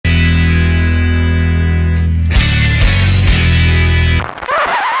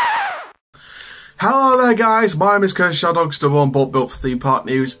there guys, my name is Curtis Shadog, stubborn but built for theme park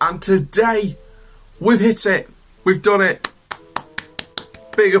news, and today we've hit it, we've done it.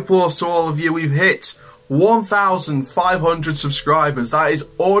 Big applause to all of you. We've hit 1,500 subscribers. That is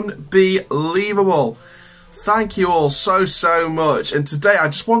unbelievable. Thank you all so much. And today I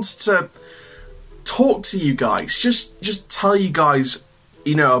just wanted to talk to you guys, just tell you guys,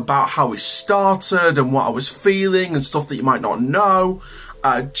 you know, about how we started and what I was feeling and stuff that you might not know.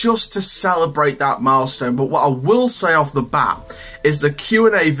 Just to celebrate that milestone. But what I will say off the bat is the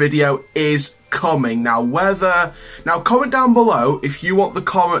Q&A video is coming. Now comment down below if you want the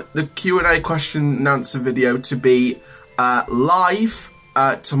Q&A question and answer video to be live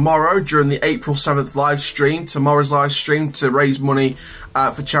tomorrow during the April 7th live stream, tomorrow's live stream to raise money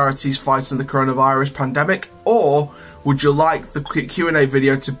for charities fighting the coronavirus pandemic, or would you like the Q&A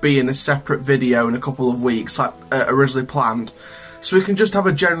video to be in a separate video in a couple of weeks like originally planned? So we can just have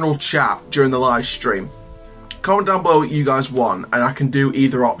a general chat during the live stream. Comment down below what you guys want, and I can do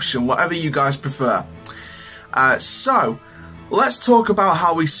either option, whatever you guys prefer. So let's talk about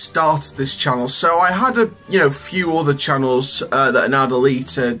how we started this channel. So I had a few other channels that are now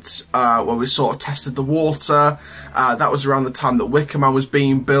deleted where we sort of tested the water. That was around the time that Wicker Man was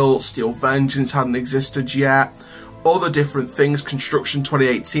being built. Steel Vengeance hadn't existed yet. Other different things, Construction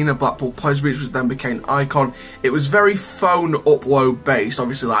 2018 and Blackpool Pleasure Beach, which then became Icon. It was very phone upload based,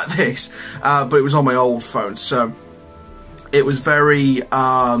 obviously like this, but it was on my old phone, so it was very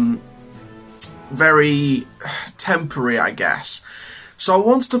temporary, I guess. So I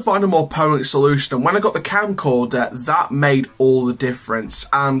wanted to find a more permanent solution, and when I got the camcorder, that made all the difference.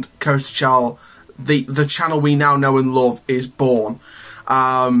 And Coaster Channel, the channel we now know and love, is born.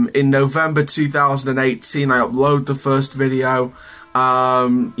 In November 2018, I uploaded the first video.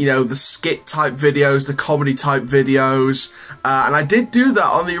 The skit type videos, the comedy type videos, and I did do that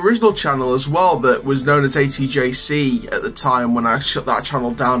on the original channel as well, that was known as ATJC at the time when I shut that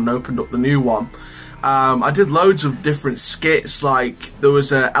channel down and opened up the new one. I did loads of different skits, like there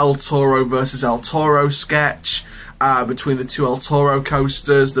was a El Toro versus El Toro sketch between the two El Toro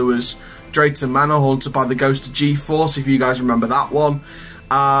coasters. There was Drayton Manor haunted by the ghost of G-Force, if you guys remember that one,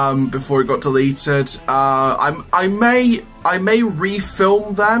 before it got deleted. I may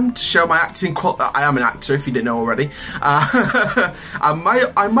refilm them to show my acting quality. I am an actor, if you didn't know already. I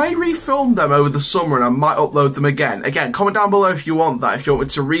may refilm them over the summer, and I might upload them again. Again, comment down below if you want that, if you want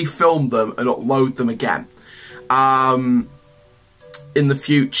me to refilm them and upload them again in the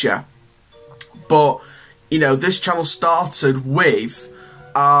future. But this channel started with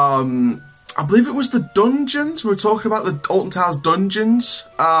I believe it was the dungeons. We were talking about the Alton Towers dungeons,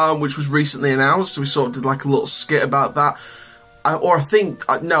 which was recently announced. So we sort of did like a little skit about that. I think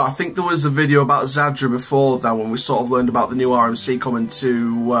there was a video about Zadra before then, when we sort of learned about the new RMC coming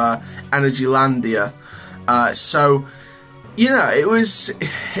to Energylandia. So it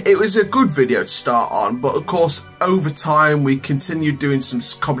was a good video to start on. But of course, over time we continued doing some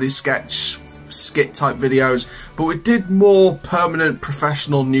comedy skit type videos, but we did more permanent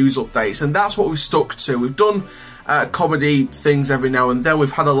professional news updates, and that's what we've stuck to. We've done comedy things every now and then,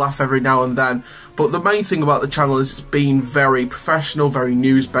 we've had a laugh every now and then, but the main thing about the channel is it's been very professional, very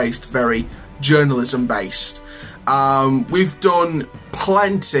news based, very journalism based. We've done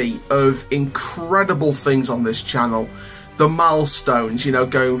plenty of incredible things on this channel. The milestones,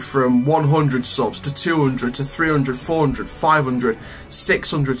 going from 100 subs to 200 to 300, 400, 500,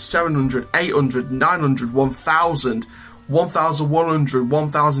 600, 700, 800, 900, 1,000, 1,100,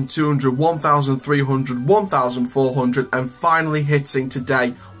 1,200, 1,300, 1,400, and finally hitting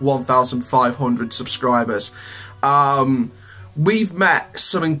today 1,500 subscribers. We've met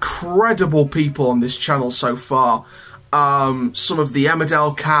some incredible people on this channel so far. Some of the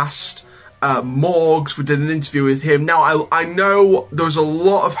Emmerdale cast, Morgs, we did an interview with him. Now, I know there was a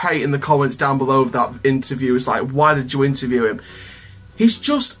lot of hate in the comments down below of that interview. It's like, why did you interview him? He's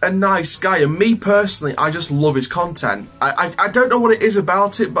just a nice guy, and me personally, I just love his content. I don't know what it is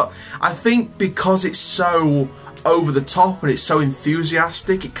about it, but I think because it's so over the top and it's so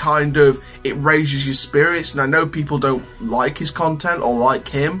enthusiastic, it raises your spirits. And I know people don't like his content or like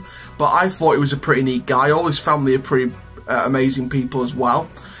him, but I thought he was a pretty neat guy. All his family are pretty amazing people as well.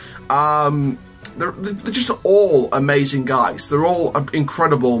 They're just all amazing guys. They're all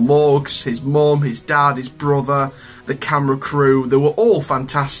incredible. Morgs, his mum, his dad, his brother, the camera crew, they were all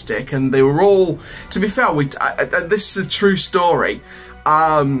fantastic, and they were all, to be fair, this is a true story.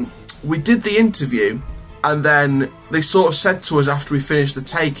 We did the interview, and then they sort of said to us after we finished the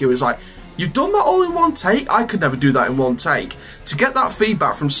take, it was like, You've done that all in one take? I could never do that in one take. To get that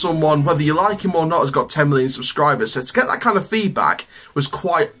feedback from someone, whether you like him or not, has got 10 million subscribers. So to get that kind of feedback was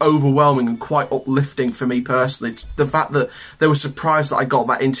quite overwhelming and quite uplifting for me personally. The fact that they were surprised that I got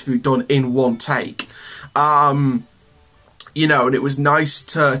that interview done in one take. You know, and it was nice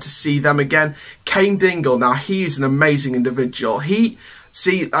to see them again. Kane Dingle, now he is an amazing individual.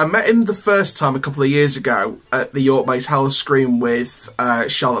 I met him the first time a couple of years ago at the York Maze Hell Scream with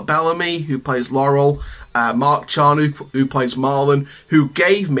Charlotte Bellamy, who plays Laurel, Mark Chan, who plays Marlon, who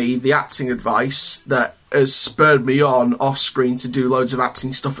gave me the acting advice that has spurred me on off screen to do loads of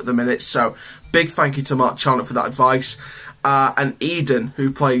acting stuff at the minute. So big thank you to Mark Chan for that advice. And Eden,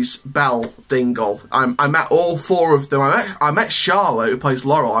 who plays Belle Dingle. I met all four of them. I met Charlotte, who plays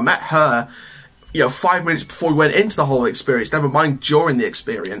Laurel. I met her, you know, 5 minutes before we went into the whole experience, never mind during the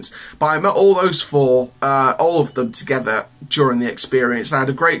experience. But I met all those four, all of them together during the experience. And I had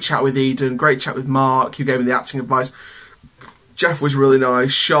a great chat with Eden, great chat with Mark, who gave me the acting advice. Jeff was really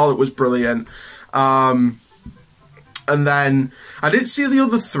nice, Charlotte was brilliant. And then I didn't see the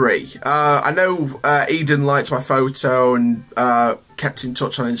other three. I know Eden liked my photo and kept in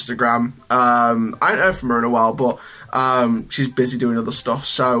touch on Instagram. I haven't heard from her in a while, but she's busy doing other stuff,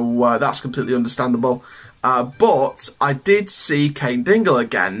 so that's completely understandable. But I did see Kane Dingle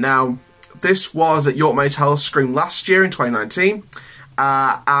again. Now, this was at York Maze Hell Scream last year in 2019,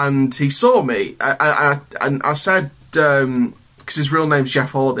 and he saw me, and I said, because his real name's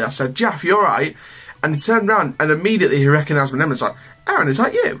Jeff Hawley, I said, "Jeff, you alright?" And he turned around and immediately he recognised my name and was like, "Aaron, is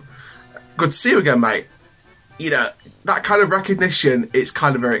that you? Good to see you again, mate." You know, that kind of recognition, it's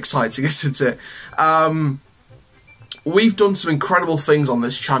kind of very exciting, isn't it? We've done some incredible things on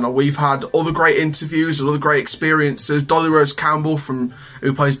this channel. We've had other great interviews and other great experiences. Dolly Rose Campbell,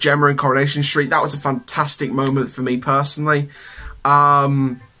 who plays Gemma in Coronation Street, that was a fantastic moment for me personally.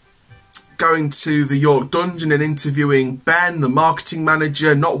 Going to the York Dungeon and interviewing Ben, the marketing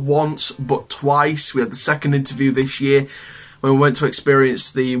manager, not once but twice. We had the second interview this year when we went to experience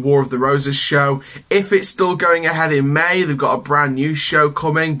the War of the Roses show. If it's still going ahead in May, they've got a brand new show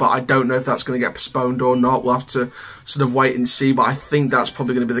coming, but I don't know if that's going to get postponed or not. We'll have to sort of wait and see, but I think that's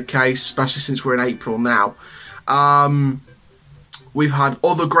probably going to be the case, especially since we're in April now. We've had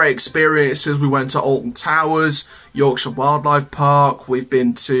other great experiences. We went to Alton Towers, Yorkshire Wildlife Park. We've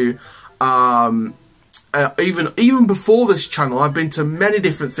been to even before this channel, I've been to many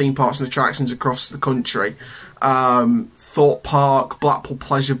different theme parks and attractions across the country. Thorpe Park, Blackpool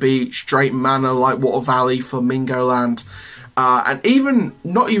Pleasure Beach, Drayton Manor, Lightwater Valley, Flamingo Land, and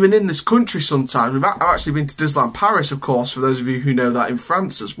not even in this country sometimes. I've actually been to Disneyland Paris, of course, for those of you who know that, in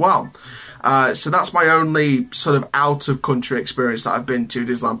France as well. So that's my only sort of out-of-country experience that I've been to,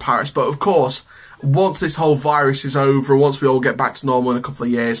 Disneyland Paris. But of course, once this whole virus is over, once we all get back to normal in a couple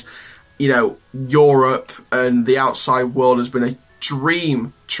of years, you know, Europe and the outside world has been a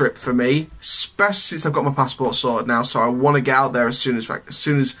dream trip for me, especially since I've got my passport sorted now. So I want to get out there as soon as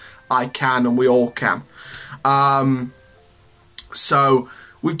I can, and we all can. So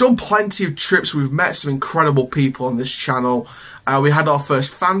we've done plenty of trips. We've met some incredible people on this channel. We had our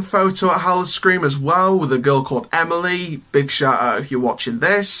first fan photo at Hell Scream as well with a girl called Emily. Big shout out if you're watching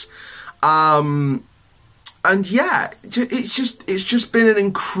this. And yeah, it's just been an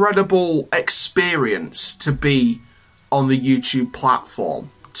incredible experience to be on the YouTube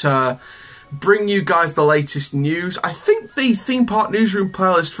platform, to bring you guys the latest news. I think the Theme Park Newsroom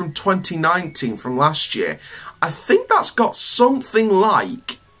playlist from 2019, from last year, I think that's got something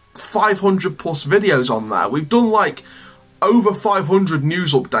like 500 plus videos on there. We've done like over 500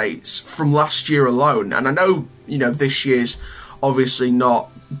 news updates from last year alone, and I know, you know, this year's obviously not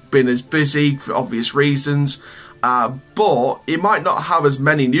been as busy for obvious reasons, but it might not have as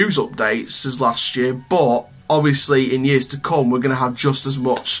many news updates as last year, but obviously in years to come we're going to have just as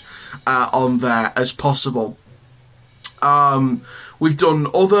much on there as possible. We've done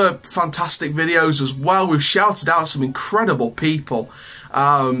other fantastic videos as well. We've shouted out some incredible people.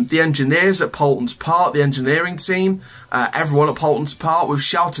 The engineers at Paultons Park, the engineering team, everyone at Paultons Park. We've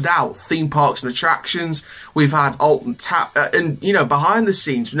shouted out theme parks and attractions. We've had Alton Tap, and you know, behind the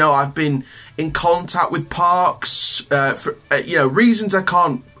scenes, you know, I've been in contact with parks for you know, reasons I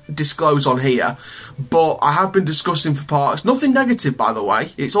can't disclose on here, but I have been discussing for parks. Nothing negative, by the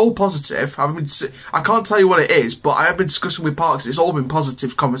way. It's all positive. I can't tell you what it is, but I have been discussing with parks. It's all been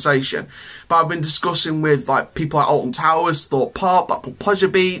positive conversation. But I've been discussing with like people like Alton Towers, Thorpe Park, Blackpool Pleasure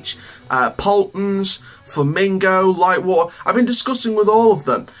Beach, Paultons, Flamingo, Lightwater. I've been discussing with all of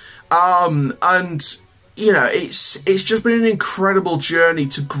them, and you know, it's just been an incredible journey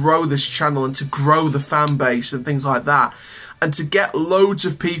to grow this channel and to grow the fan base and things like that. and to get loads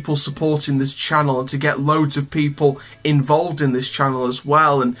of people supporting this channel, and to get loads of people involved in this channel as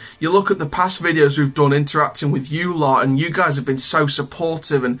well. And you look at the past videos we've done interacting with you lot, and you guys have been so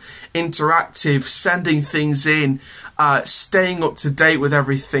supportive and interactive, sending things in, staying up to date with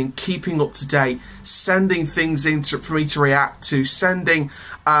everything, keeping up to date, sending things in for me to react to, sending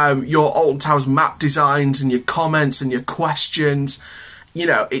your Alton Towers map designs and your comments and your questions. You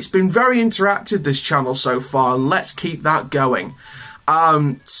know, it's been very interactive, this channel so far, and let's keep that going.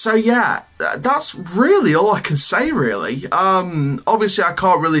 So yeah, that's really all I can say, really. Obviously, I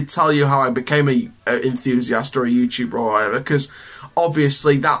can't really tell you how I became an enthusiast or a YouTuber or whatever, because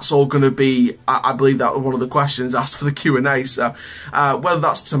obviously that's all going to be, I believe that was one of the questions asked for the Q&A, so whether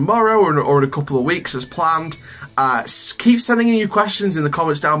that's tomorrow or in a couple of weeks as planned, keep sending in your questions in the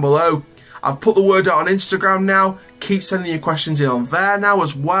comments down below. I've put the word out on Instagram now. Keep sending your questions in on there now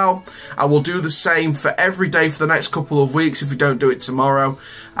as well. I will do the same for every day for the next couple of weeks if we don't do it tomorrow.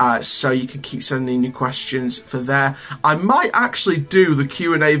 So you can keep sending in your questions for there. I might actually do the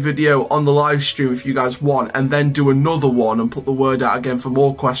Q&A video on the live stream if you guys want, and then do another one and put the word out again for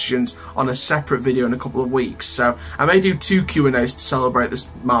more questions on a separate video in a couple of weeks. So I may do 2 Q&As to celebrate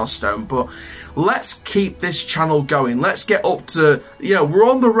this milestone, but let's keep this channel going. Let's get up to, you know, we're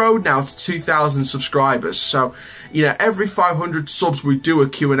on the road now to 2,000 subscribers. So, you know, every 500 subs we do a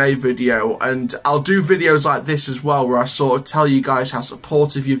Q&A video, and I'll do videos like this as well where I sort of tell you guys how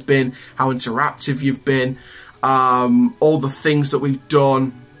supportive you've been, how interactive you've been, all the things that we've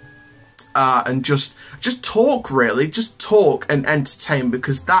done, and just talk, really, just talk and entertain,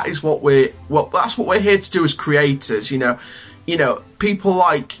 because that is what that's what we're here to do as creators. You know, people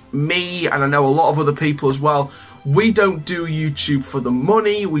like me, and I know a lot of other people as well, we don't do YouTube for the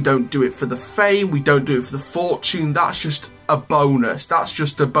money, we don't do it for the fame, we don't do it for the fortune. That's just a bonus. That's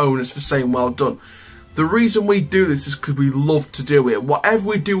just a bonus for saying well done. The reason we do this is because we love to do it. Whatever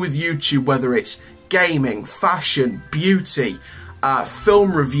we do with YouTube, whether it's gaming, fashion, beauty,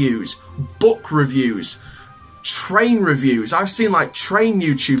 film reviews, book reviews, train reviews. I've seen like train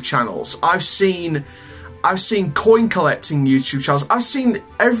YouTube channels. I've seen coin collecting YouTube channels. I've seen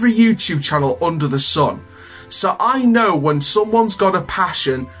every YouTube channel under the sun. So I know when someone's got a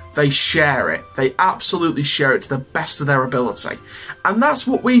passion, they share it. They absolutely share it to the best of their ability. And that's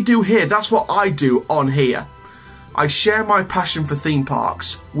what we do here. That's what I do on here. I share my passion for theme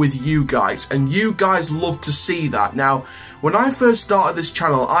parks with you guys, and you guys love to see that. Now, when I first started this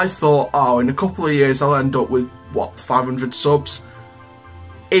channel, I thought, oh, in a couple of years I'll end up with, what, 500 subs?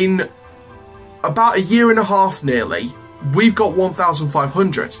 In about a year and a half nearly, we've got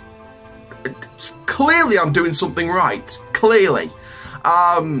 1,500. Clearly I'm doing something right, clearly.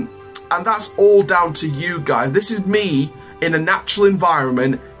 And that's all down to you guys. This is me in a natural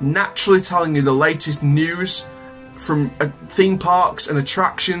environment, naturally telling you the latest news from theme parks and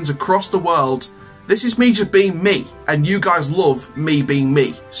attractions across the world. This is me just being me, and you guys love me being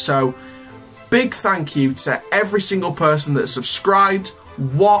me. So, big thank you to every single person that subscribed,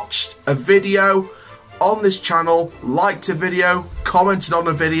 watched a video on this channel, liked a video, commented on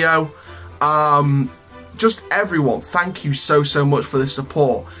a video. Just everyone, thank you so much for the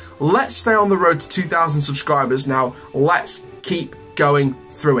support. Let's stay on the road to 2,000 subscribers now. Let's keep going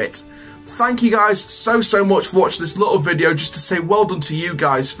through it. Thank you guys so much for watching this little video, just to say well done to you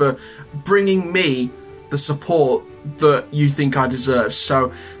guys for bringing me the support that you think I deserve. So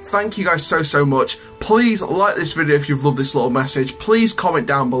thank you guys so much. Please like this video if you've loved this little message. Please comment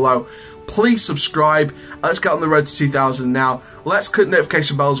down below. Please subscribe. Let's get on the road to 2,000 now. Let's click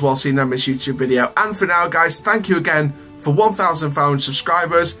notification bell as well so you never miss a YouTube video. And for now, guys, thank you again for 1,500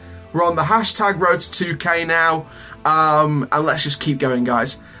 subscribers. We're on the hashtag road to 2K now. And let's just keep going,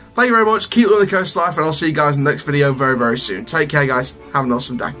 guys. Thank you very much. Keep living the coast life, and I'll see you guys in the next video very soon. Take care, guys. Have an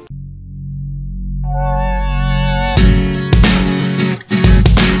awesome day.